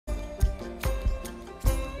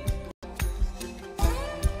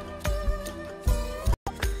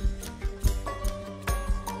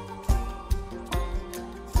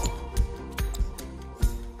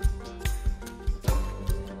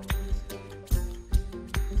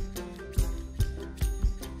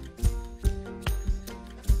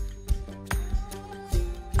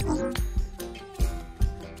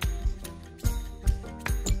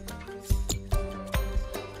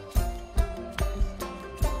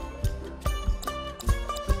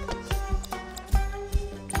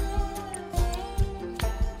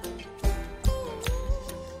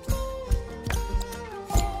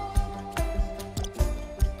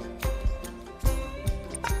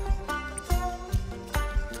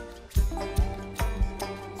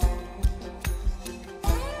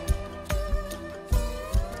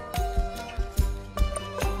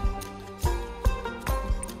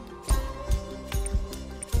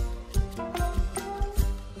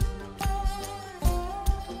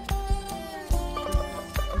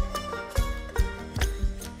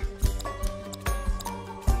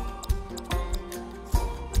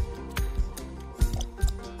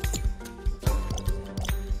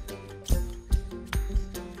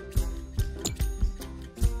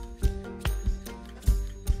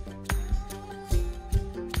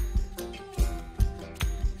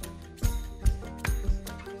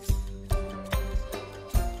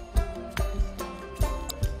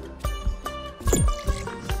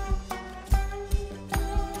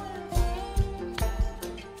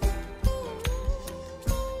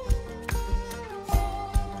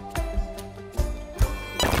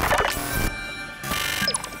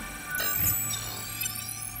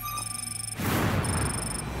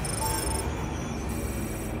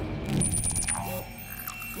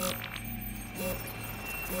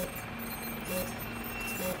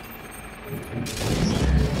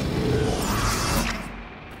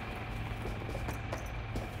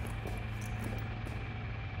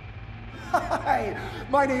Hi,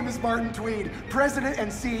 my name is Martin Tweed, President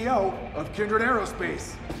and CEO of Kindred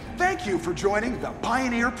Aerospace. Thank you for joining the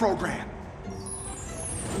Pioneer program.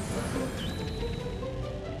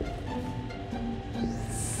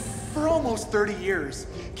 For almost 30 years,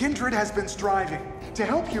 Kindred has been striving to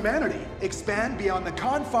help humanity expand beyond the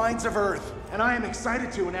confines of Earth. And I am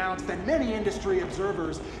excited to announce that many industry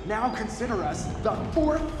observers now consider us the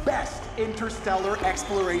fourth best interstellar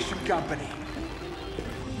exploration company.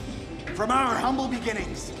 From our humble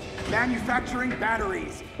beginnings, manufacturing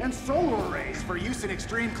batteries and solar arrays for use in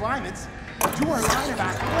extreme climates, to our line of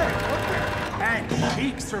athletic footwear and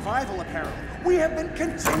chic survival apparel, we have been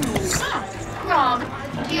continually... Rob,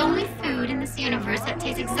 the only food in this universe that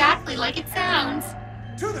tastes exactly like it sounds.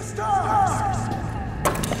 To the stars!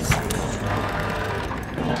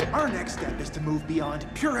 Our next step is to move beyond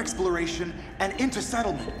pure exploration and into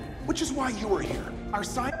settlement, which is why you are here. Our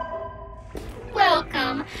science...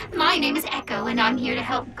 Welcome. My name is Echo, and I'm here to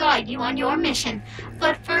help guide you on your mission.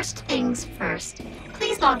 But first things first.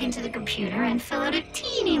 Please log into the computer and fill out a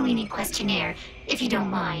teeny-weeny questionnaire, if you don't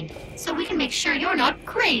mind, so we can make sure you're not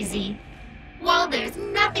crazy. While there's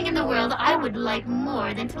nothing in the world I would like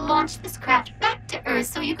more than to launch this craft back to Earth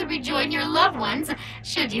so you could rejoin your loved ones,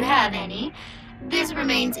 should you have any, this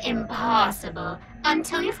remains impossible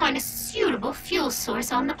until you find a suitable fuel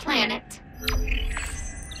source on the planet.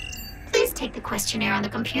 Please take the questionnaire on the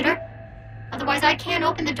computer. Otherwise, I can't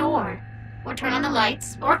open the door, or turn on the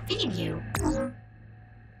lights, or feed you.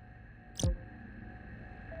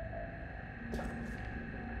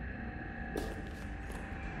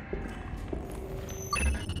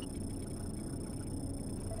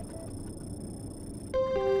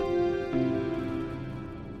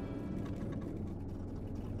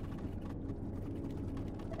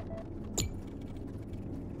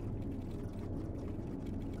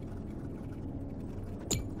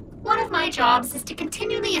 One of my jobs is to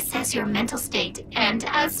continually assess your mental state, and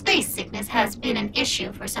as space sickness has been an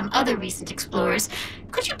issue for some other recent explorers,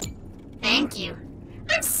 could you... Thank you.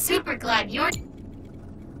 I'm super glad you're...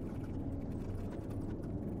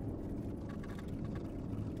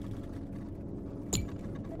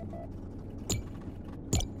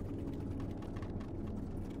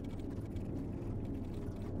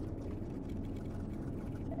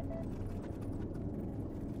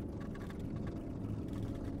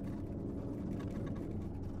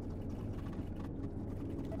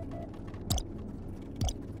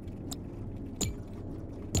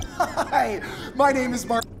 Hi, my name is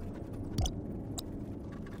Mark.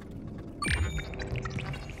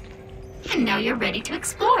 And now you're ready to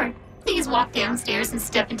explore. Please walk downstairs and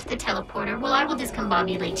step into the teleporter while I will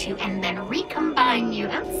discombobulate you and then recombine you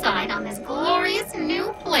outside on this glorious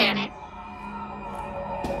new planet.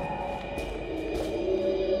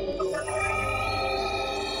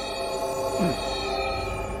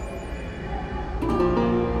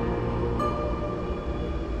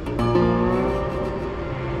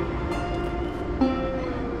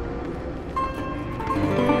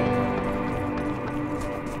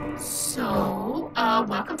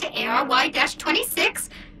 Welcome to ARY-26.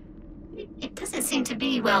 It doesn't seem to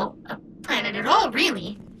be, well, a planet at all,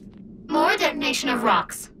 really. More detonation of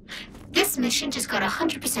rocks. This mission just got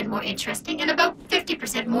 100% more interesting and about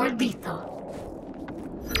 50% more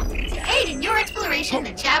lethal. To aid in your exploration,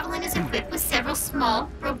 the Javelin is equipped with several small,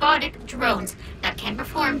 robotic drones that can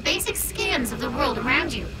perform basic scans of the world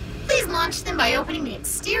around you. Please launch them by opening the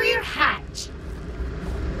exterior hatch.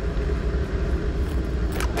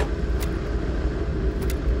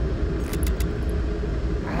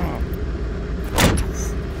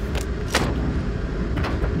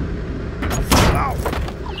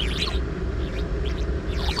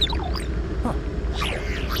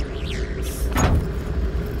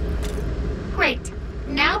 Great.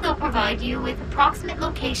 Now they'll provide you with approximate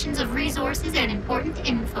locations of resources and important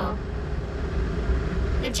info.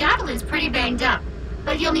 The Javelin's pretty banged up,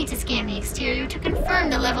 but you'll need to scan the exterior to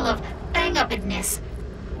confirm the level of bang-uppedness.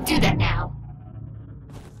 Do that now.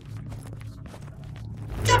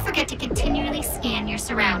 Don't forget to continually scan your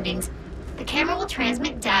surroundings. The camera will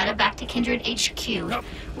transmit data back to Kindred HQ,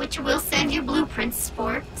 which will send you blueprints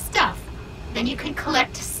for stuff. Then you can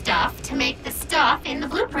collect stuff to make the stuff in the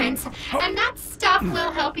blueprints, and that stuff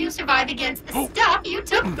will help you survive against the stuff you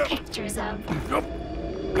took pictures of.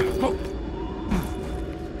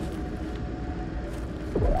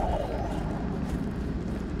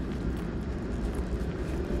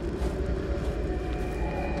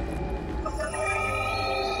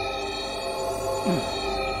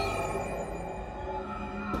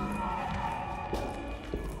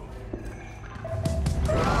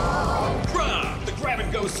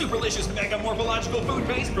 superlicious mega morphological food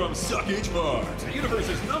paste from Suckage Farms, the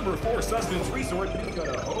universe's #4 sustenance resort. It's got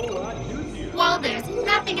a whole lot to do. While there's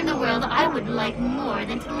nothing in the world I would like more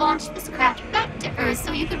than to launch this craft back to Earth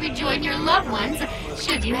so you could rejoin your loved ones,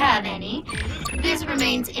 should you have any, this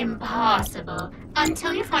remains impossible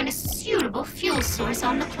until you find a suitable fuel source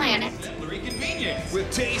on the planet. Very convenient, with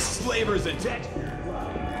tastes, flavors, and textures.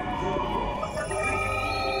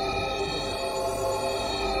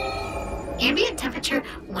 Ambient temperature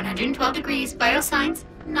 112 degrees, biosigns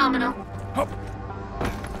nominal.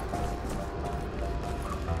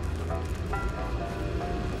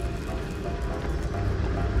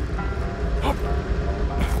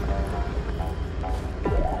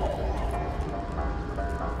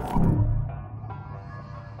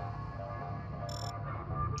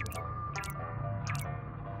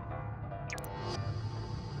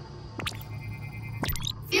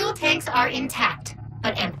 Fuel tanks are intact,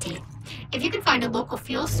 but empty. If you can find a local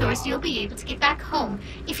fuel source, you'll be able to get back home.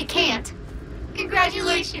 If you can't,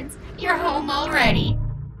 congratulations, you're home already.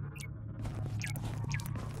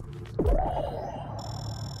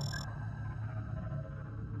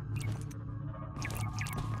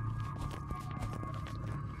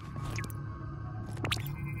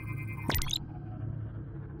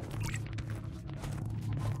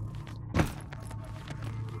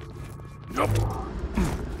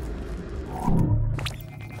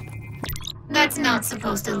 That's not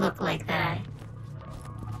supposed to look like that.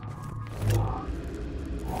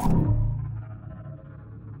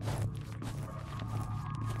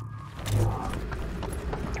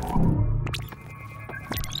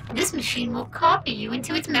 This machine will copy you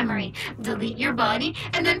into its memory, delete your body,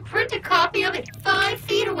 and then print a copy of it 5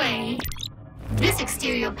 feet away. This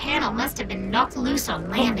exterior panel must have been knocked loose on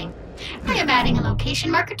landing. I am adding a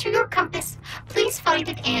location marker to your compass. Please find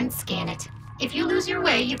it and scan it. If you lose your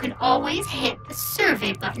way, you can always hit the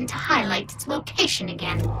survey button to highlight its location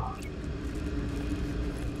again.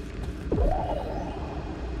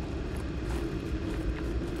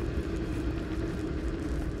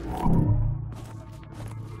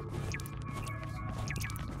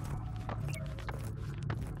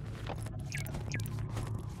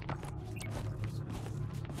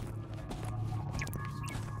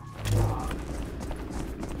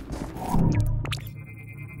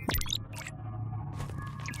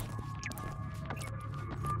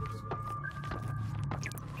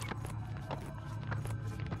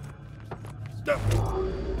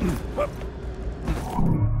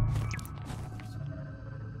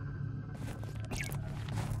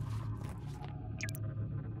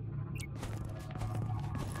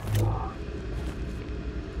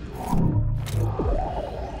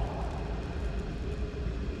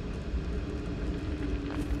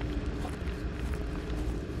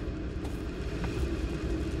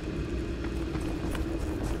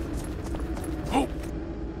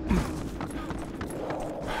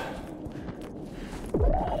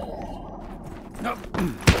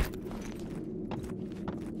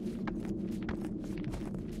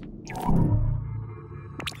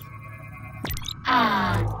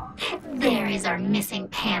 There is our missing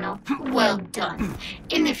panel. Well done.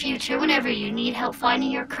 In the future, whenever you need help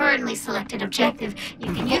finding your currently selected objective,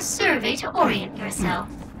 you can use survey to orient yourself.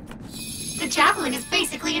 The Javelin is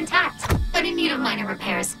basically intact, but in need of minor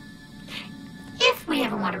repairs. If we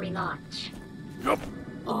ever want to relaunch.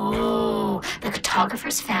 Oh, the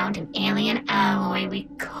cartographers found an alien alloy we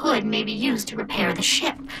could maybe use to repair the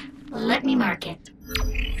ship. Let me mark it.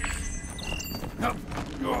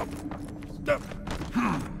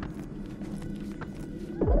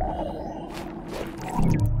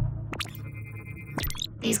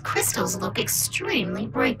 These crystals look extremely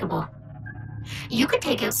breakable. You could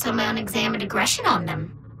take out some unexamined aggression on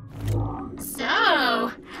them.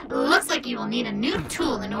 So, looks like you will need a new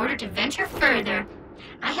tool in order to venture further.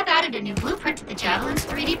 I have added a new blueprint to the Javelin's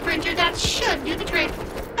 3D printer that should do the trick.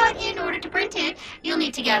 But in order to print it, you'll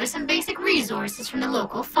need to gather some basic resources from the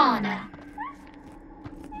local fauna.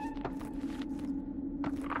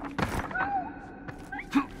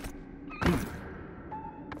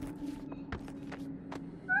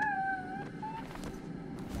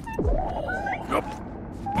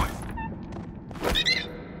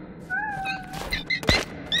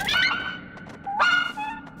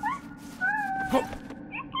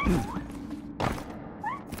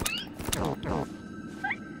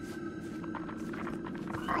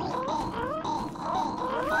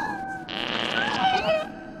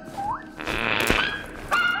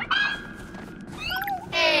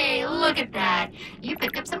 Hey, look at that. You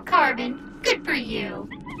picked up some carbon. Good for you.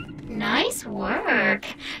 Nice work.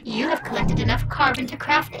 You have collected enough carbon to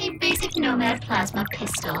craft a basic Nomad plasma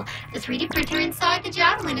pistol. The 3D printer inside the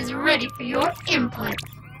Javelin is ready for your input.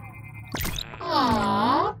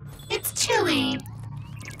 Aww, it's chilly.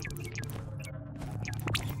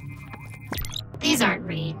 These aren't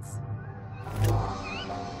reeds.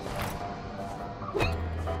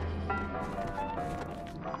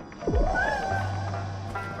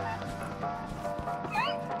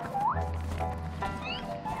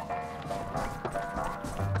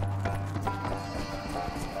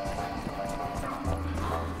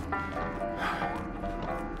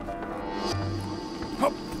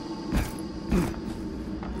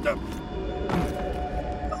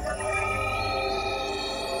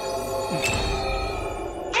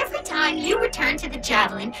 Every time you return to the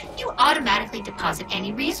Javelin, you automatically deposit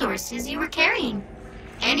any resources you were carrying.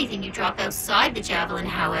 Anything you drop outside the Javelin,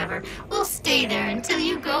 however, will stay there until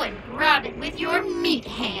you go and grab it with your meat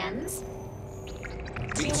hands.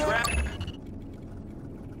 Meat scrap?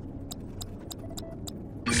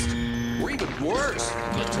 Or even worse,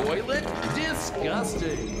 the toilet?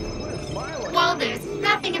 Disgusting. While there's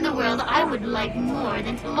nothing in the world I would like more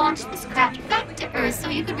than to launch this craft back to Earth so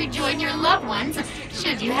you could rejoin your loved ones,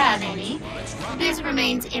 should you have any, this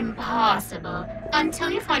remains impossible until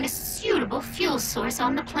you find a suitable fuel source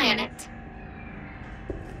on the planet.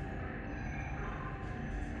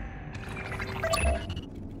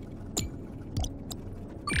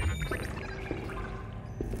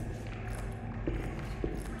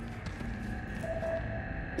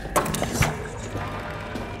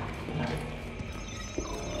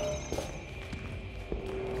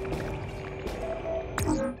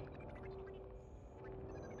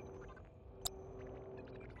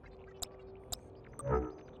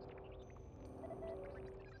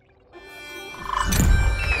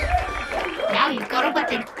 Now you've got a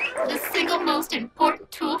weapon, the single most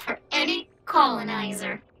important tool for any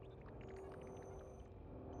colonizer.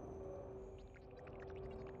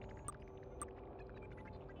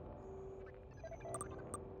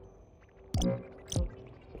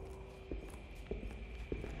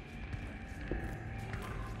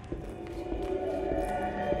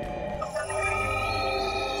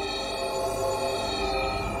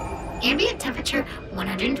 Ambient temperature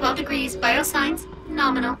 112 degrees, biosigns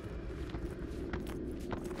nominal.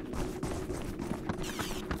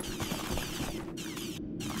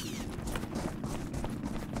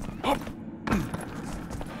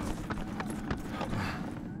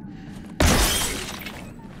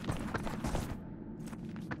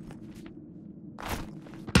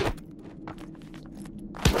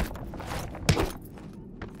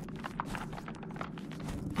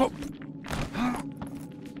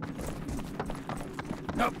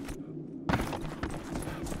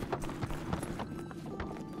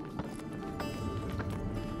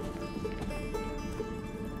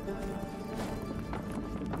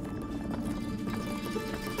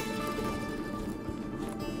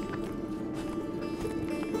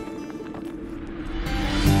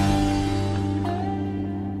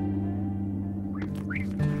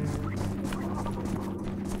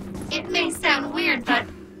 It may sound weird, but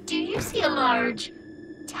do you see a large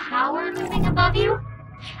tower looming above you?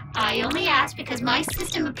 I only ask because my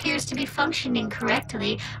system appears to be functioning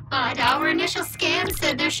correctly, but our initial scan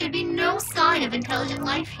said there should be no sign of intelligent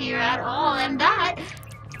life here at all, and that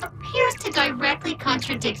appears to directly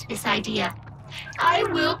contradict this idea. I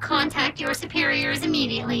will contact your superiors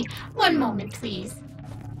immediately. One moment, please.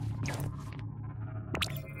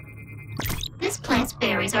 This plant's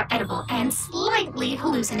berries are edible and slightly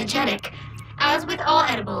hallucinogenic. As with all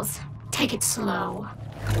edibles, take it slow.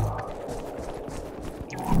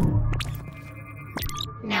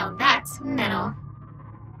 Now that's metal.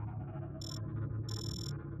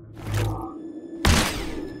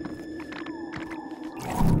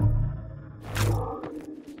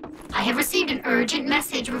 I have received an urgent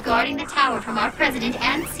message regarding the tower from our president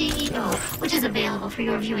and CEO, which is available for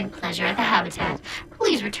your viewing pleasure at the Habitat.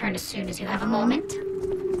 Please return as soon as you have a moment.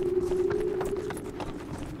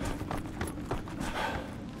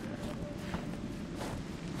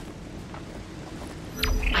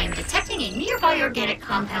 I am detecting a nearby organic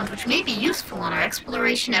compound which may be useful on our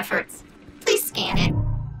exploration efforts. Please scan it.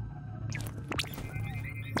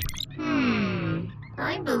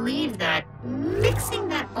 I believe that mixing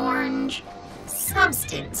that orange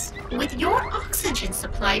substance with your oxygen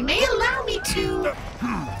supply may allow me to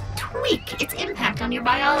tweak its impact on your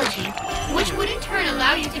biology, which would in turn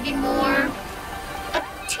allow you to be more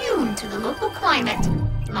attuned to the local climate.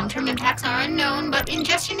 Long-term impacts are unknown, but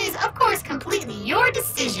ingestion is, of course, completely your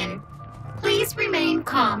decision. Please remain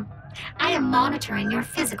calm. I am monitoring your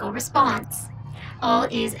physical response. All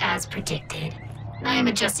is as predicted. I am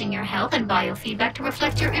adjusting your health and biofeedback to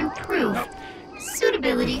reflect your improved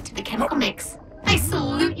suitability to the chemical mix. I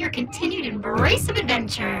salute your continued embrace of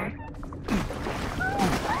adventure.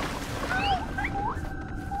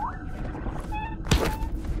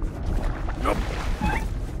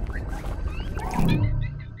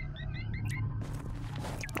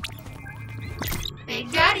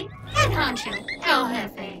 Big Daddy, Head Honcho, El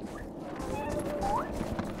Jefe.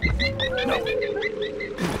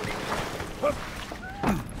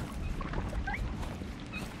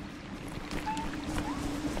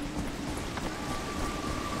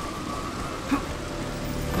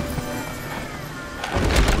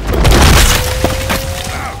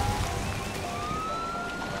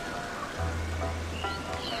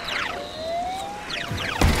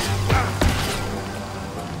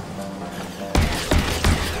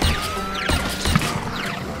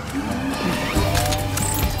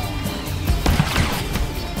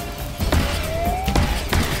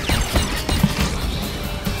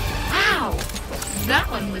 That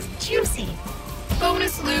one was juicy.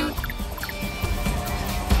 Bonus loot.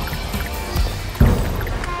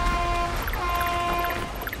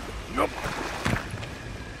 Nope.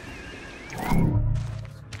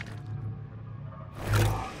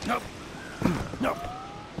 Nope. Nope.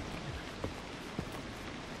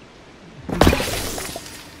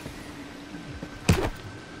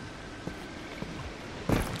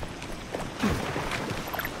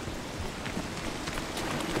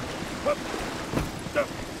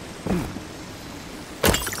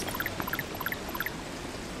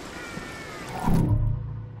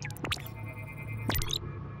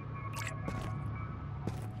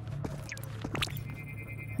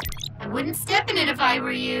 I wouldn't step in it if I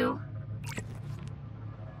were you.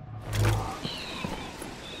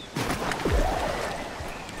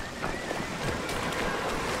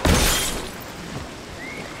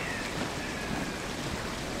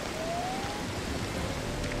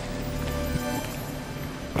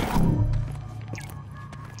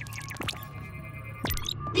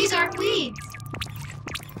 These aren't weeds.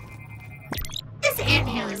 This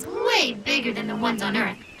anthill is way bigger than the ones on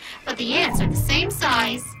Earth, but the ants are the same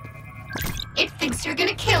size. It thinks you're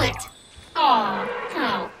gonna kill it. Aw,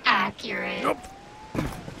 how accurate. Nope.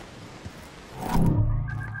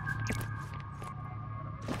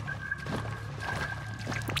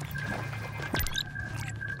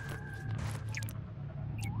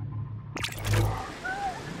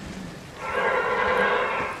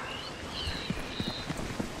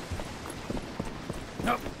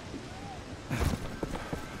 Nope.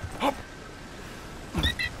 Hop.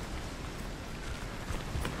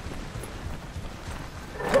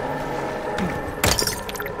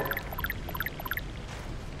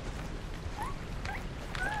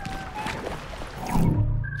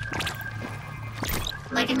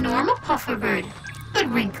 Like a normal puffer bird, but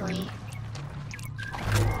wrinkly.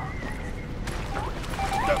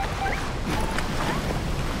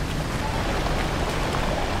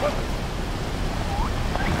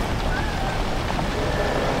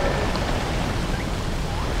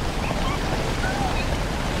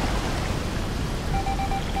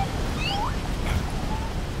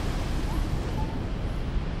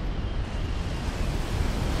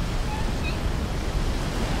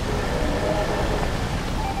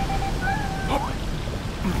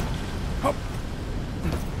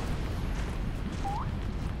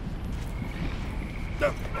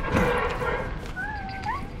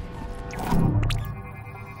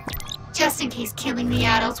 Just in case killing the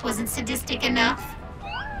adults wasn't sadistic enough.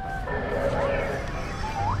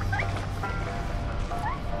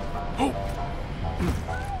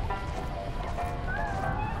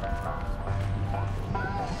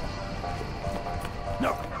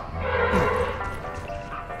 No.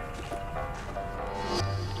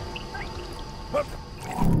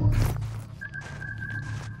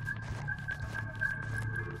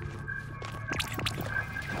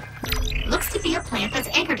 Looks to be a plant that's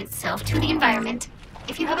anchored itself to the environment.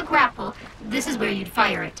 If you have a grapple, this is where you'd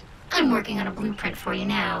fire it. I'm working on a blueprint for you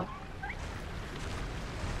now.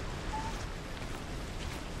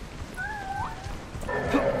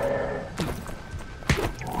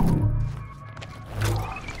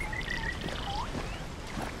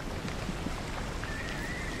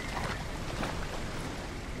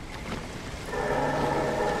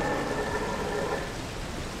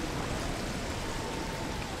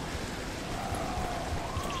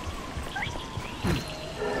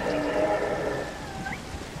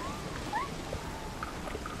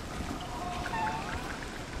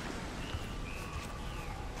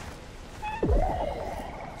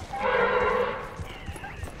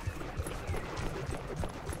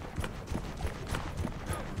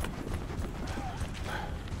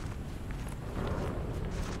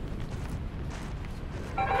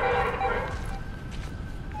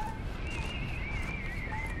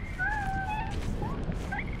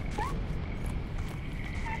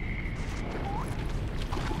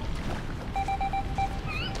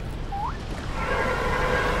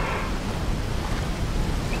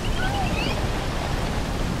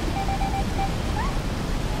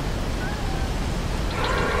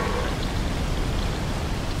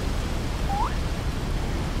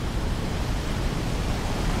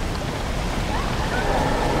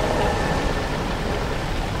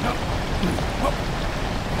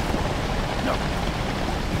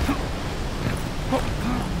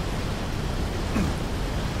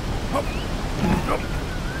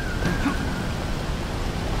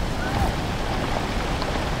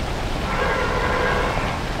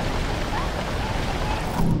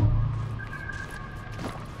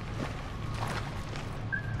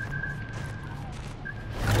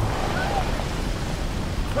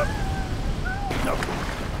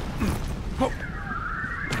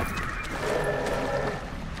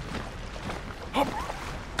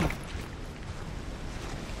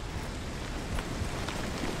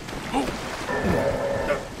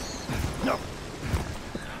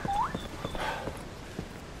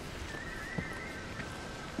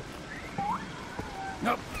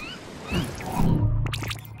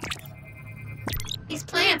 These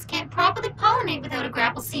plants can't properly pollinate without a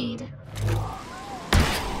grapple seed.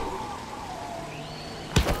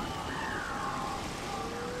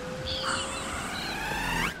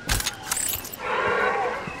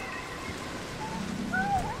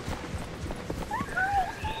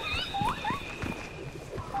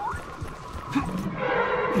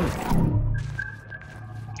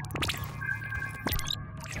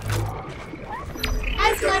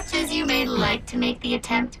 As much as you may like to make the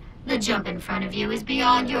attempt, the jump in front of you is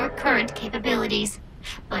beyond your current capabilities.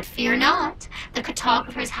 But fear not, the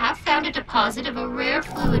cartographers have found a deposit of a rare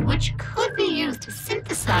fluid which could be used to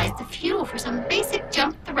synthesize the fuel for some basic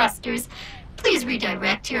jump thrusters. Please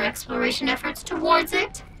redirect your exploration efforts towards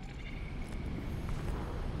it.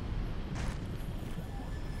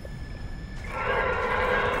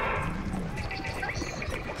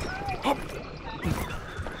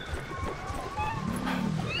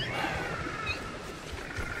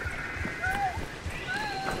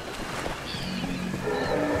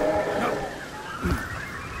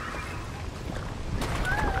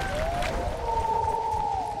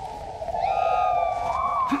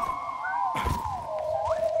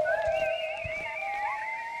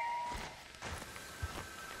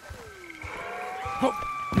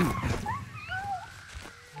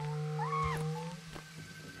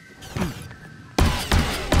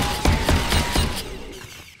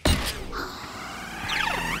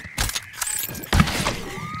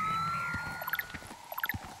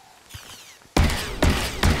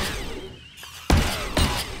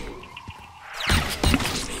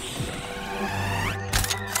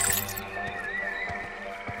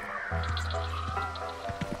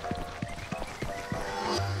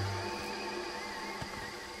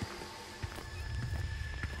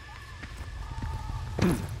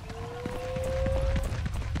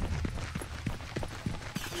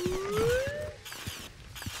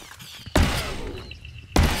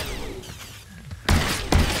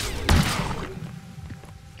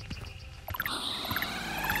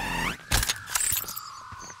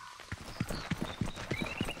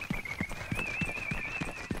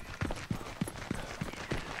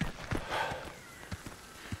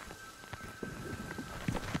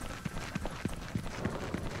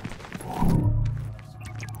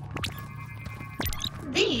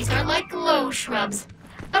 These are like low shrubs,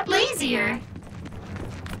 but lazier.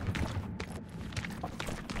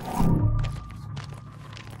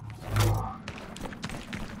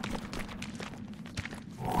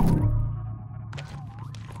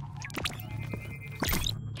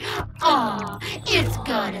 Aw, it's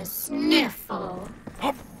got a sniffle.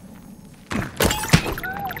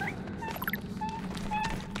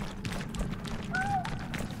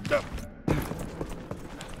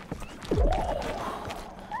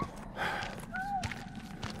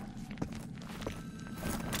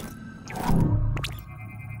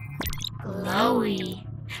 Glowy,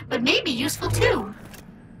 but maybe useful too.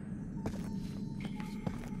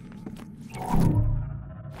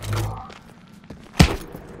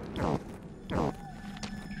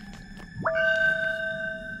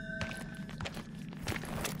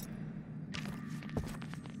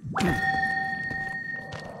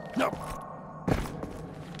 No.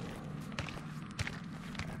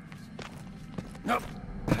 No.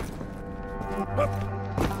 Up.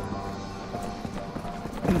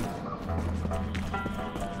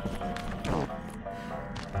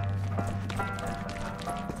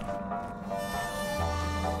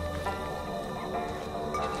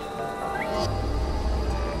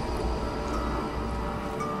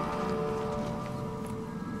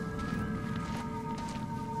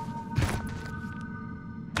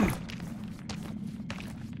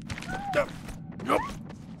 Nope.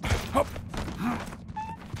 Hop.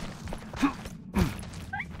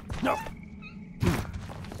 No.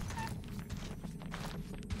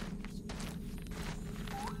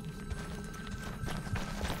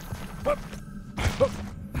 Hop. Hop.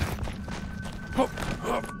 Hop.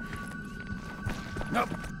 Hop. No.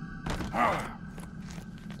 Ah.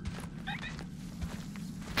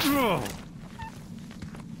 Oh.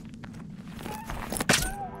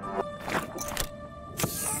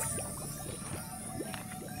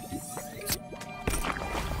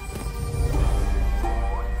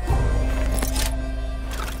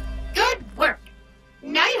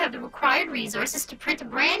 Resources to print a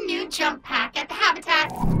brand new jump pack at the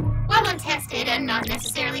Habitat. and not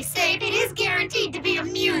necessarily safe, it is guaranteed to be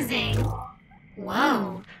amusing.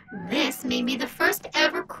 Whoa, this may be the first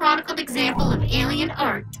ever chronicled example of alien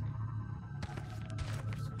art.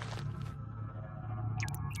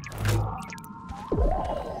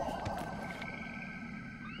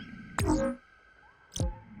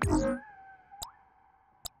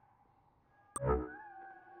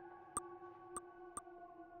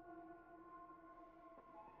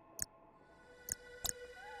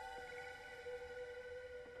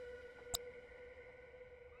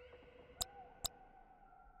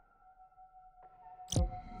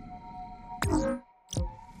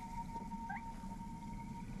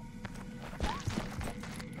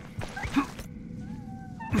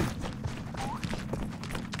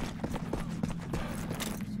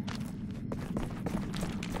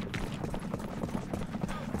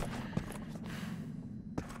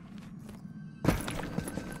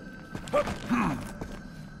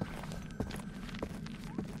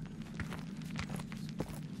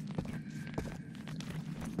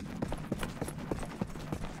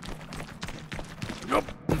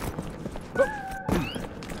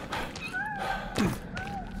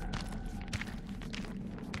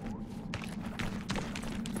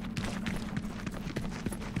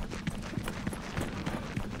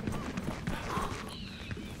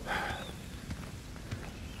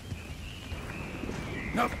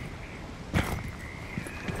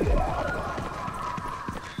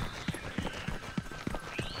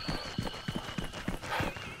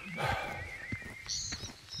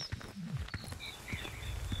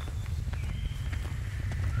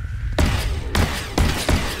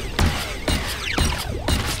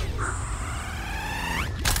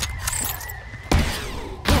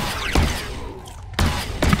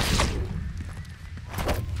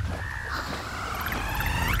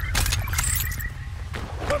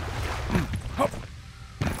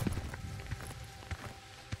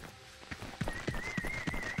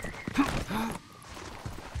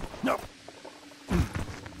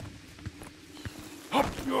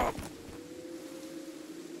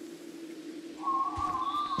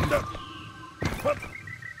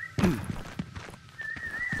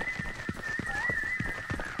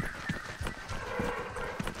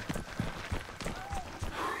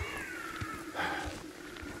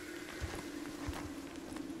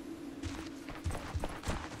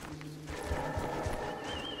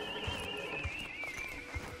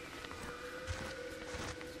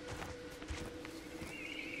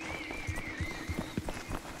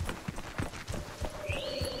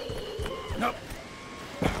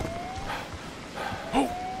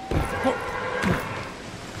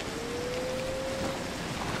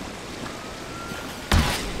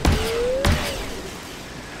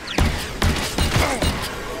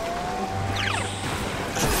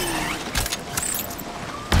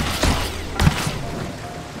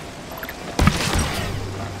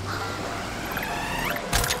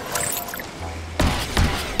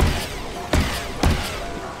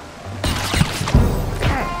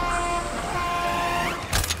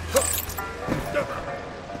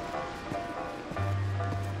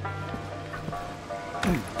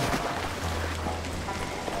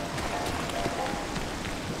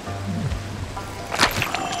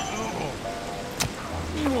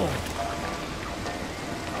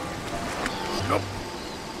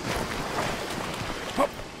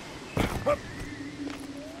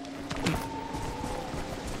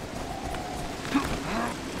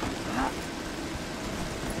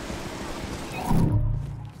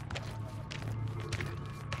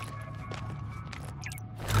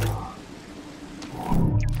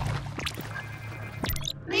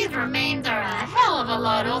 These remains are a hell of a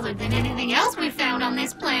lot older than anything else we found on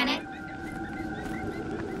this planet.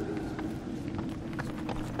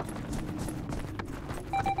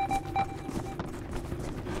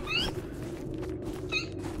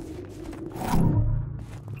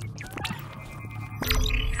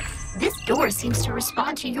 This door seems to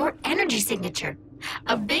respond to your energy signature.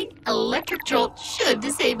 A big electric jolt should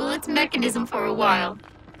disable its mechanism for a while.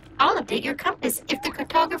 I'll update your compass if the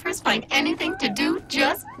cartographers find anything to do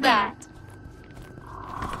just that.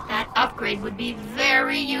 That upgrade would be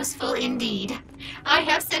very useful indeed. I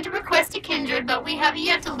have sent a request to Kindred, but we have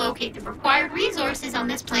yet to locate the required resources on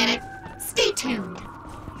this planet. Stay tuned.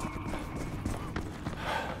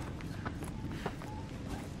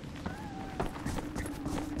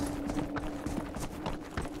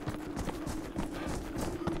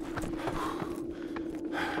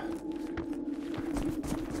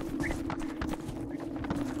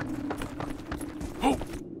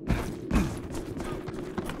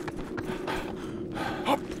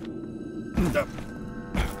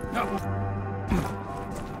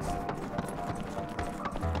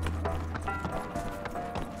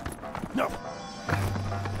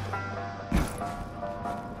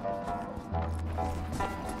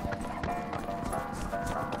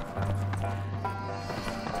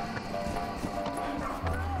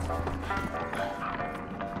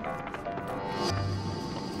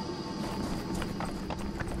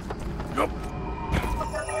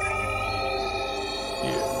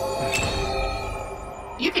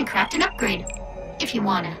 if you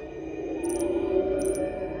wanna.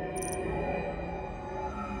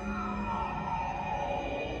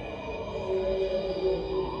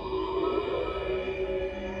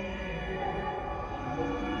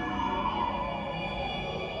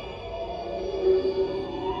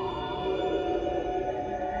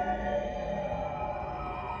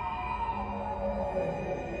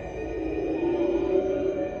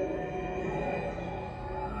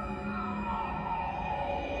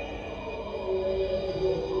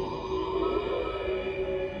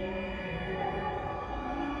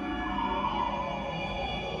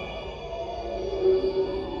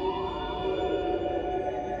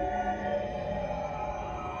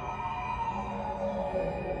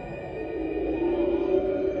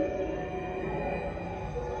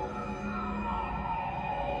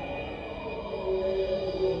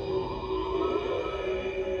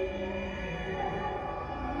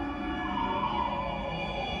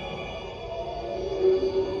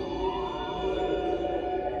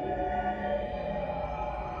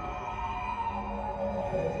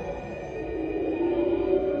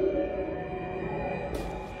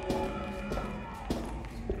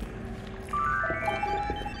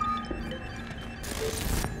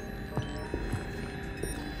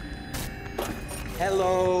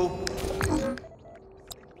 Hello.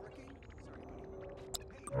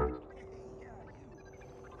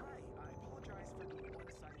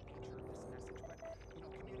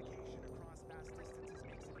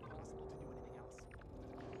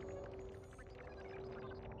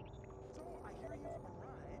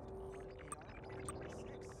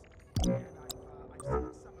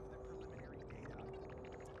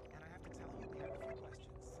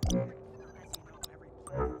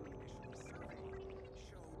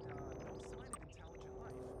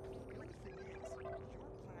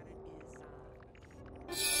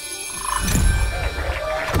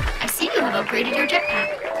 Upgraded your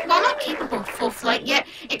jetpack. While not capable of full flight yet,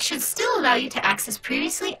 it should still allow you to access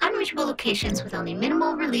previously unreachable locations with only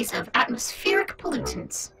minimal release of atmospheric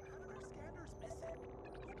pollutants.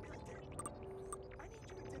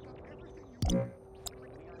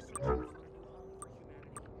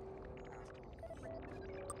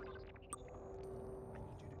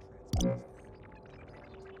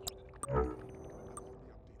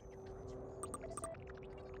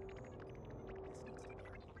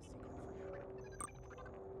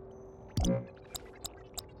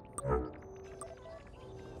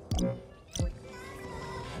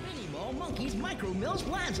 Monkey's Micro Mills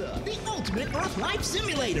Plaza, the ultimate Earth Life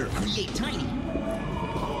simulator. Create tiny.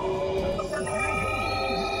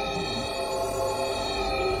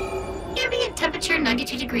 Ambient temperature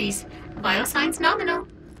 92 degrees. Vital signs nominal.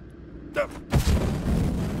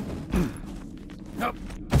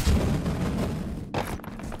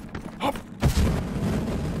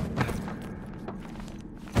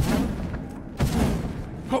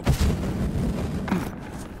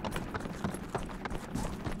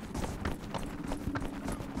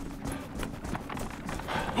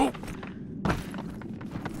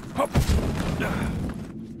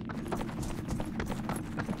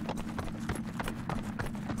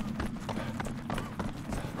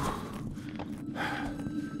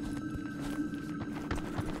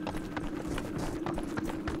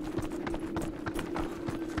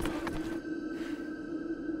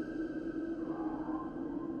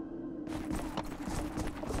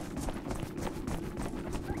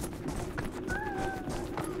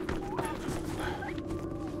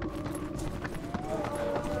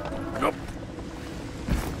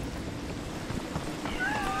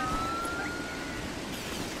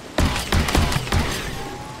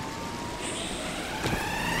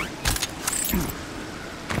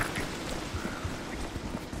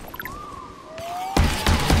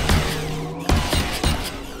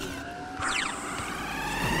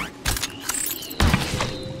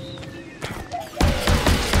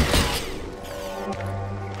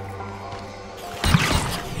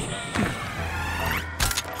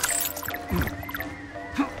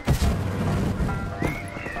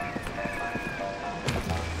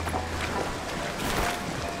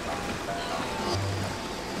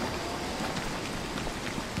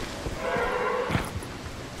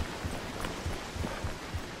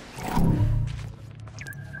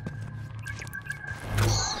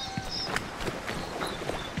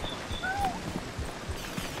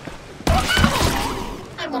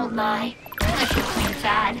 Lie. I feel pretty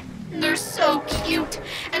bad. They're so cute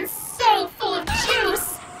and so full of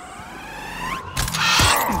juice.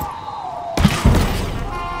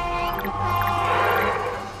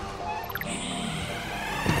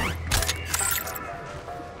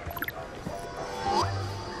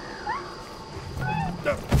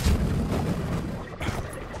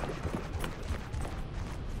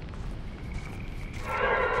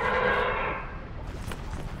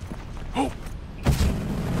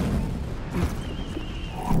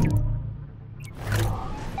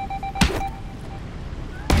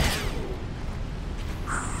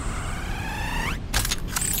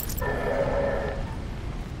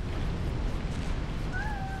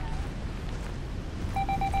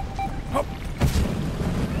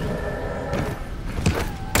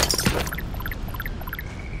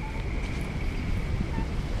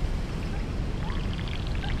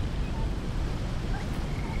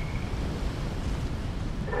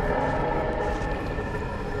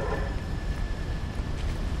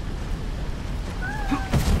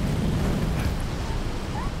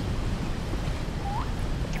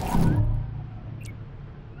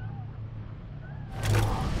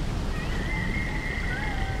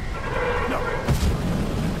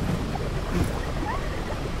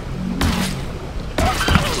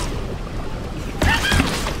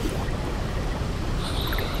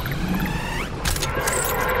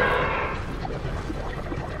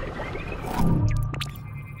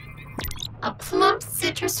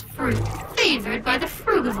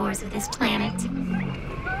 surface of this planet.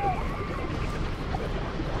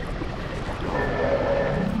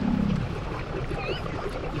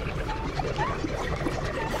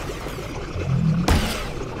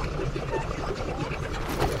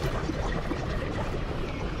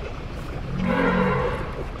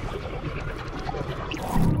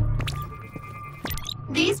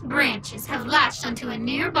 These branches have latched onto a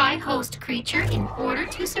nearby host creature in order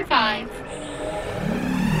to survive.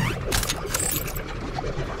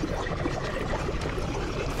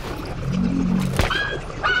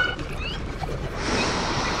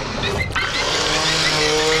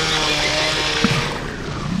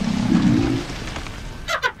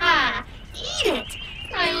 Eat it!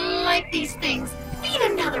 I like these things. Eat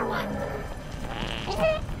another one.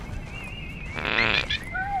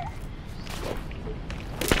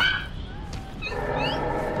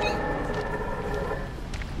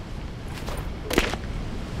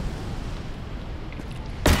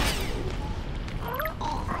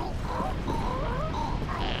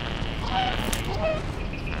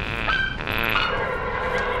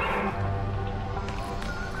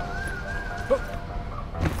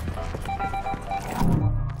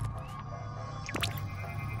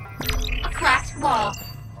 Wall.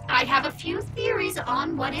 I have a few theories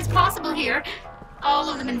on what is possible here. All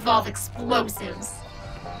of them involve explosives.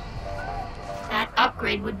 That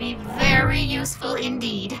upgrade would be very useful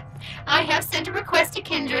indeed. I have sent a request to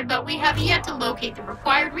Kindred, but we have yet to locate the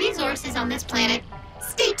required resources on this planet.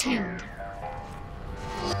 Stay tuned.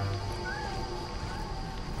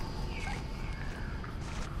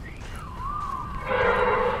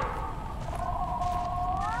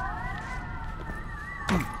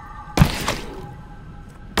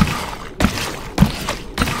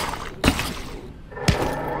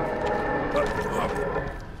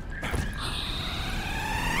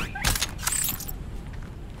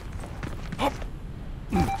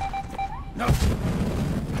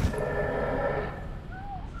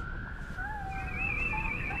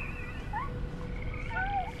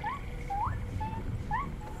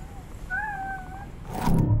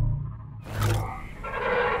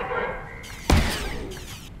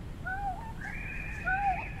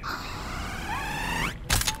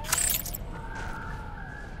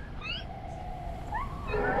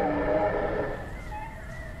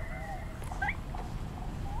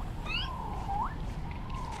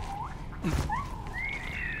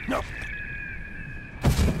 No.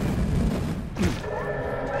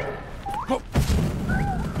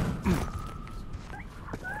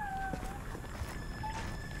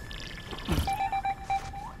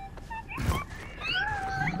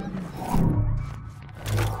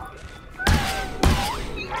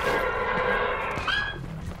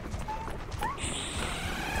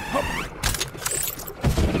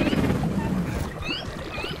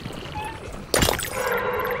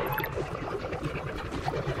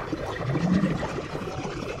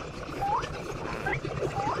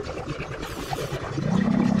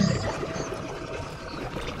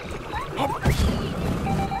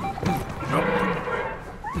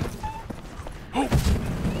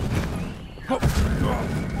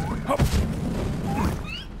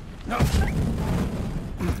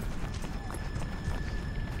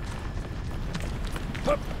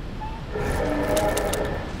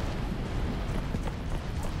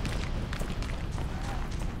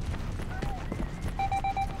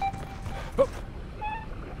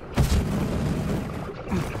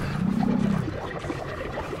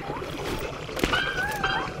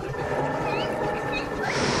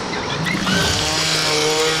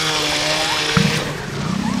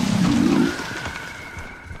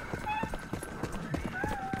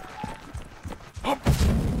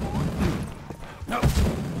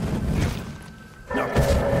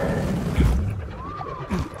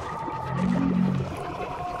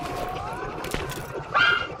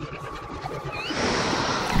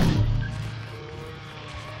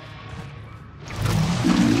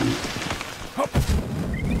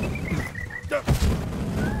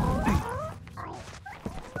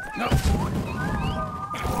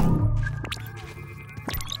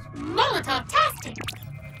 Molotov-tastic!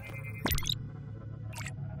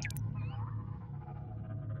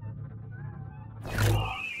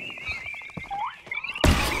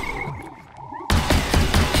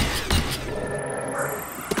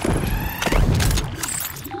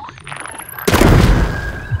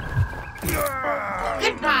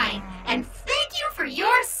 Goodbye, and thank you for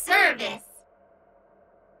your service!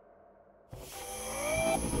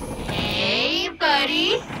 Hey,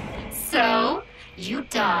 buddy. So, you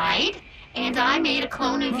died, and I made a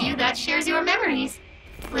clone of you that shares your memories.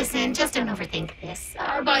 Listen, just don't overthink this.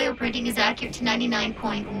 Our bioprinting is accurate to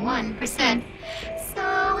 99.1%.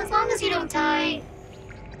 So, as long as you don't die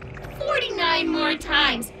 49 more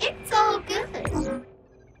times, it's all good.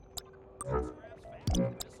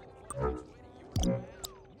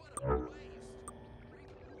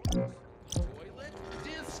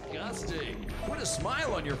 Disgusting. Put a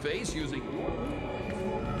smile on your face using...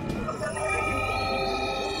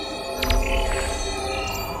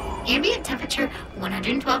 Ambient temperature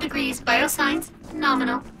 112 degrees, biosigns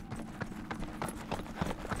nominal.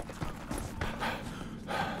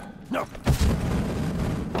 No.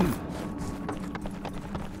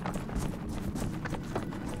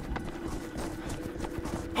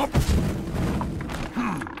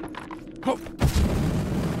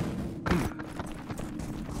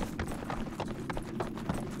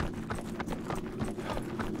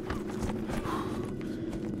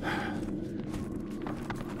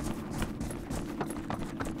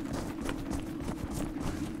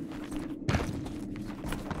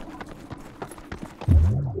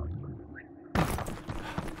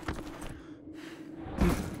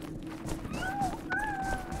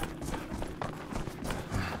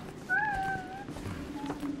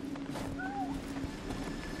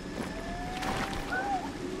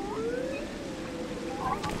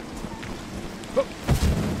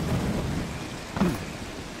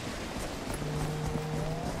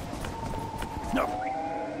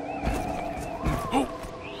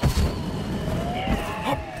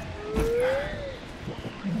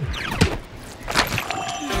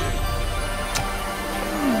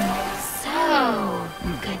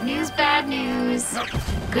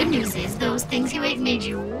 Good news is those things you ate made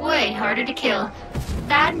you way harder to kill.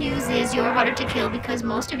 Bad news is you're harder to kill because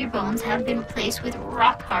most of your bones have been replaced with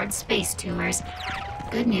rock-hard space tumors.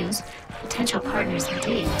 Good news, potential partners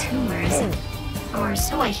dig tumors. Or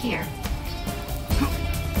so I hear.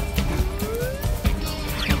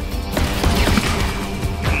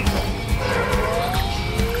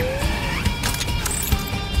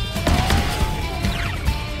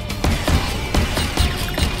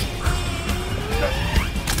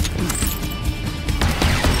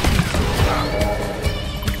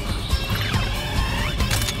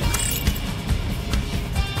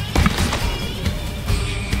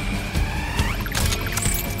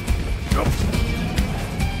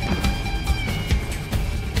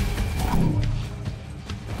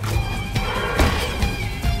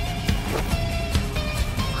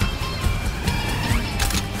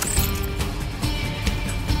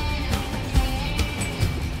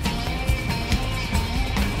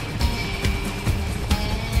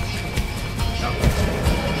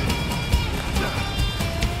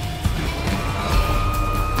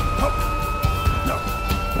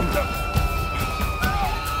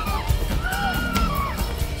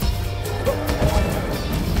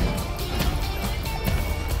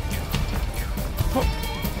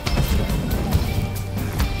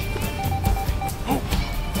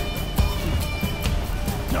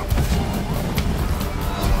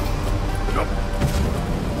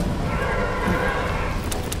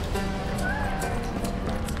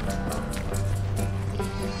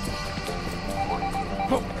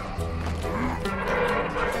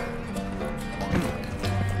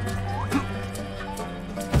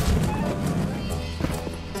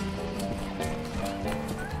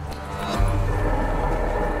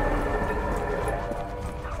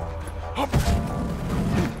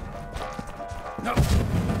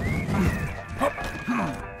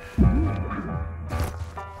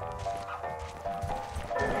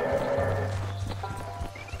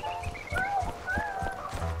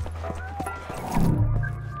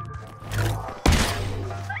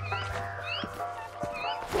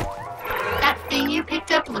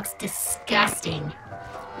 Looks disgusting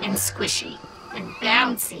and squishy and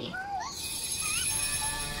bouncy.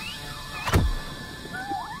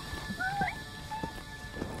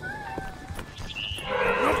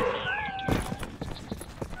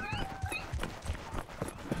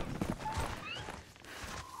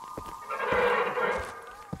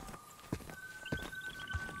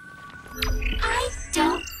 I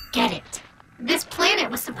don't get it. This planet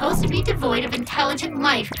was supposed to be devoid of intelligent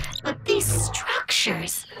life, but these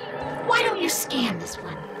structures... Why don't you scan this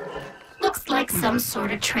one? Looks like some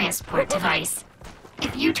sort of transport device.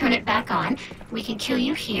 If you turn it back on, we can kill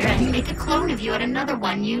you here and make a clone of you at another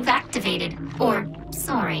one you've activated. Or,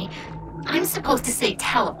 sorry, I'm supposed to say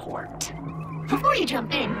teleport. Before you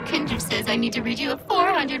jump in, Kindred says I need to read you a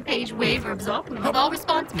 400-page waiver of all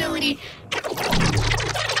responsibility.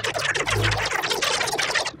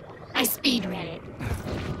 I speed read it.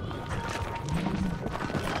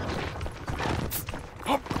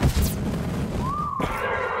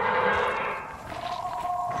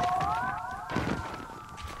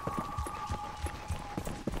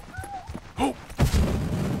 A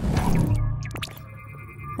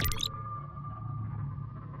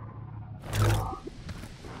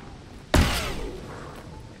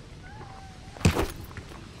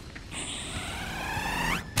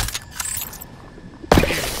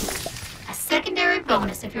secondary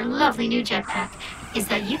bonus of your lovely new jetpack is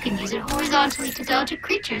that you can use it horizontally to dodge at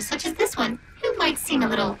creatures such as this one, who might seem a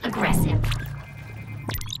little aggressive.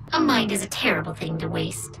 A mind is a terrible thing to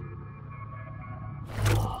waste.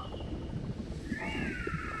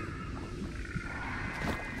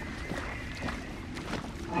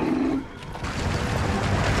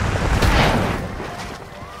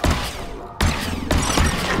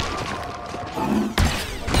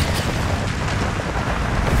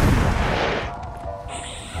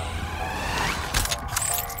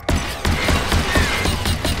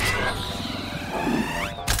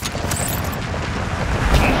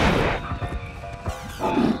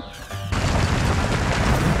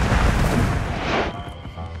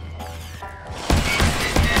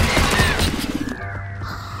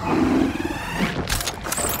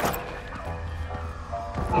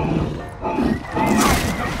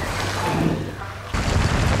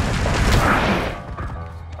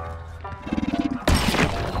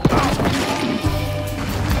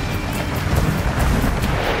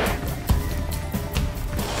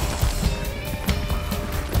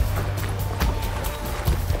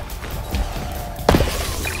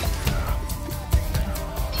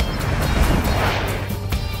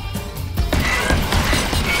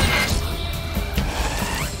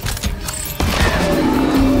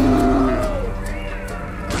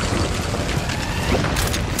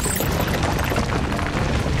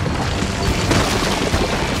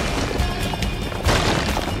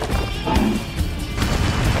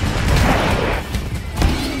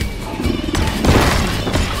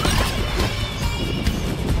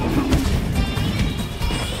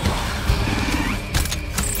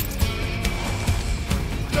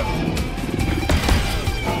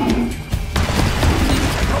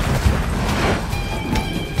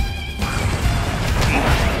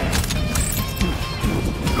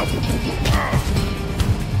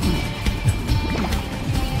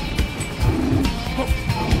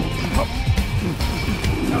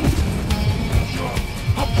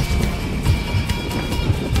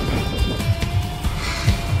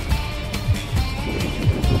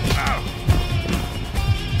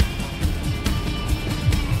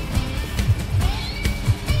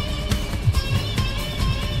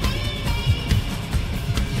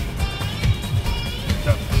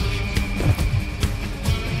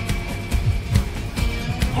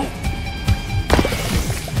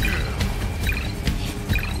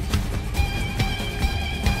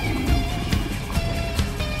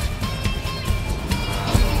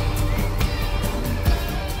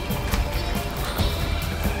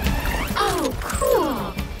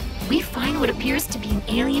 What appears to be an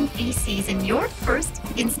alien feces, and your first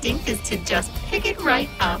instinct is to just pick it right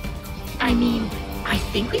up. I mean, I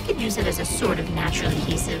think we could use it as a sort of natural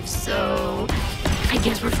adhesive, so I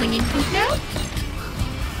guess we're flinging poop now?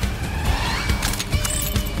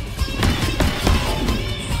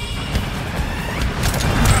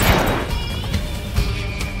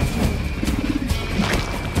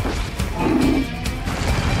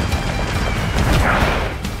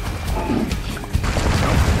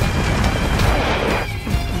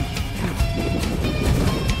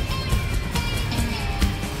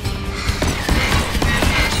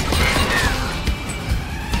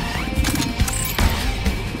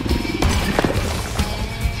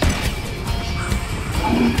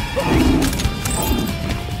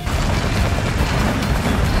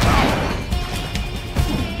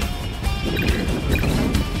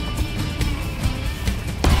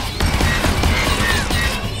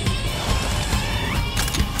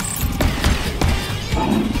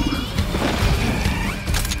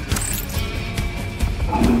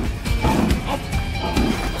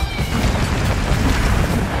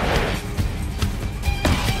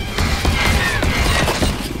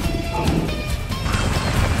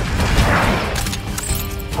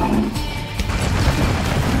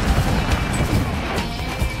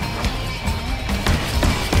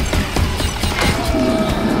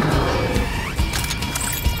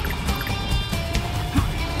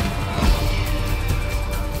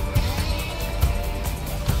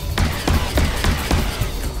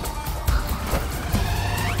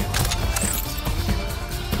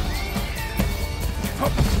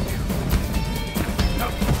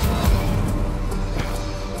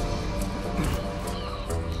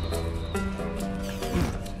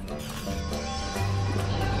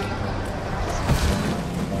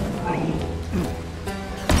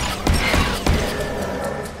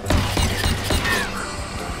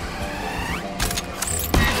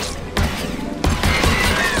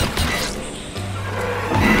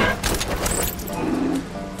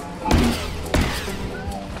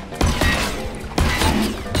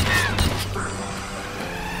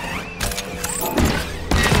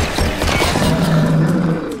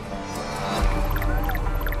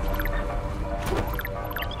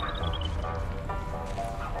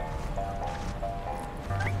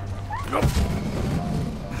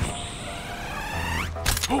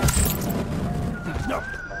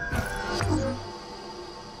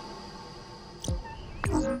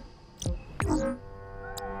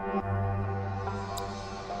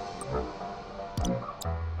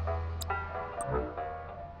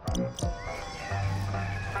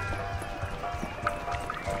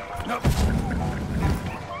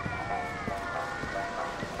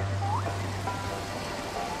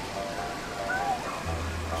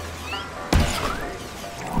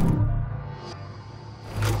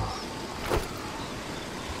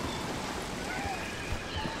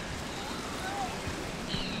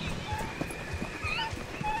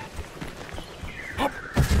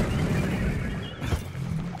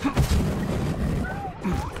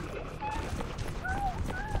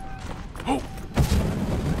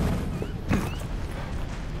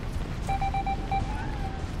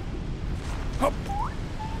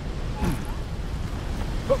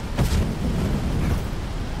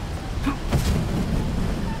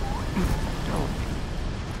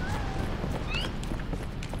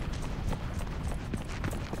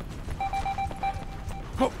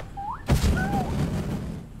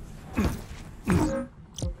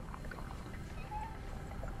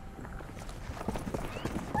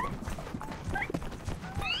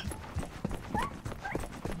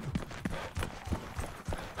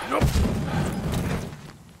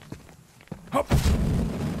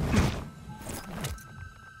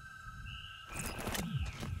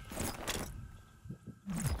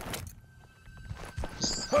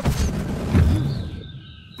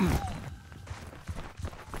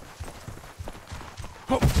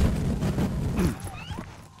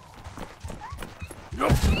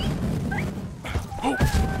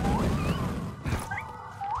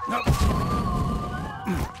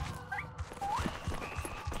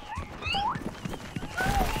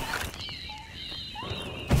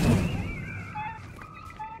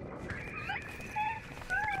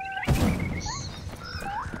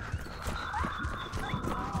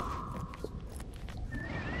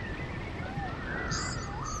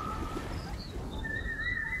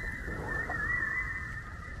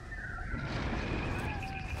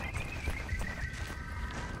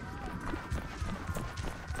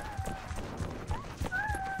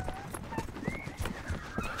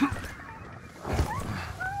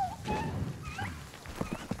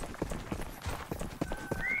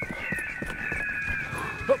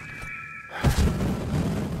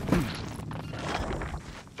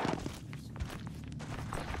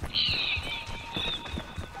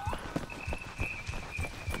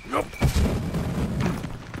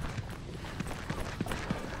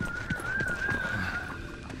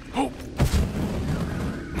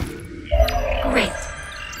 Great.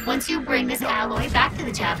 Once you bring this alloy back to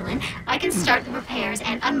the Javelin, I can start the repairs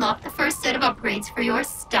and unlock the first set of upgrades for your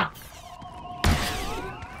stuff.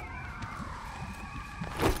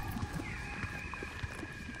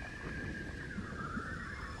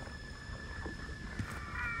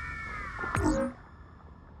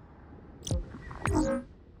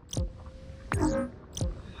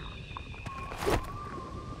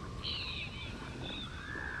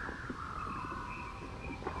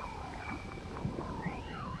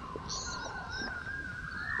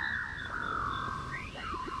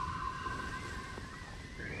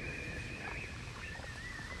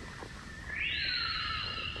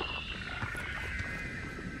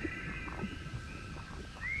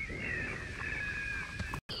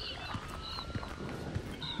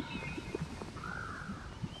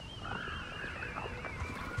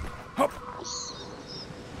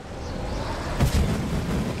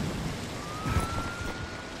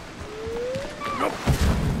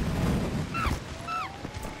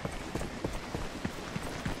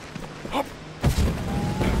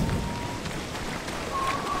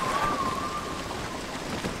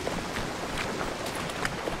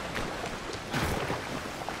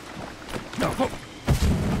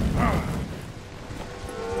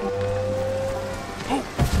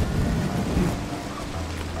 Oh!